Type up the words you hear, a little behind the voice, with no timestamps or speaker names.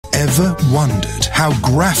ever wondered how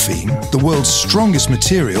graphene, the world's strongest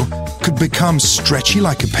material, could become stretchy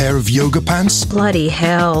like a pair of yoga pants? Bloody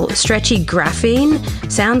hell. Stretchy graphene?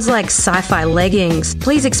 Sounds like sci-fi leggings.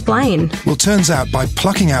 Please explain. Well, turns out by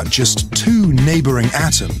plucking out just two neighboring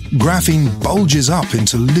atoms, graphene bulges up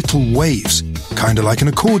into little waves, kind of like an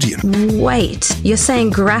accordion. Wait, you're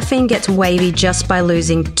saying graphene gets wavy just by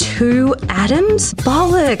losing two atoms?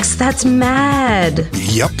 Bollocks, that's mad.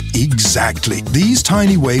 Yup, exactly. These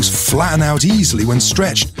tiny waves flatten out easily when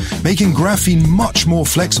stretched, making graphene much more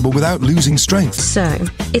flexible without losing strength. So,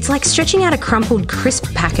 it's like stretching out a crumpled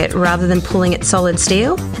crisp packet rather than pulling it solid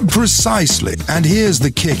steel? Precisely. And here's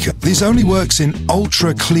the kicker. This only works in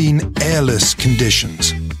ultra-clean, airless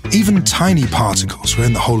conditions. Even tiny particles were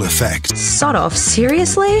in the whole effect. Sod off,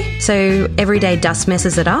 seriously? So everyday dust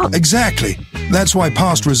messes it up? Exactly. That's why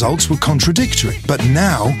past results were contradictory. But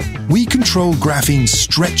now, we control graphene's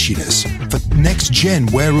stretchiness for next-gen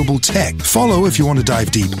wearable tech. Follow if you want to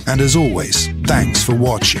dive deep. And as always, thanks for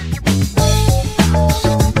watching.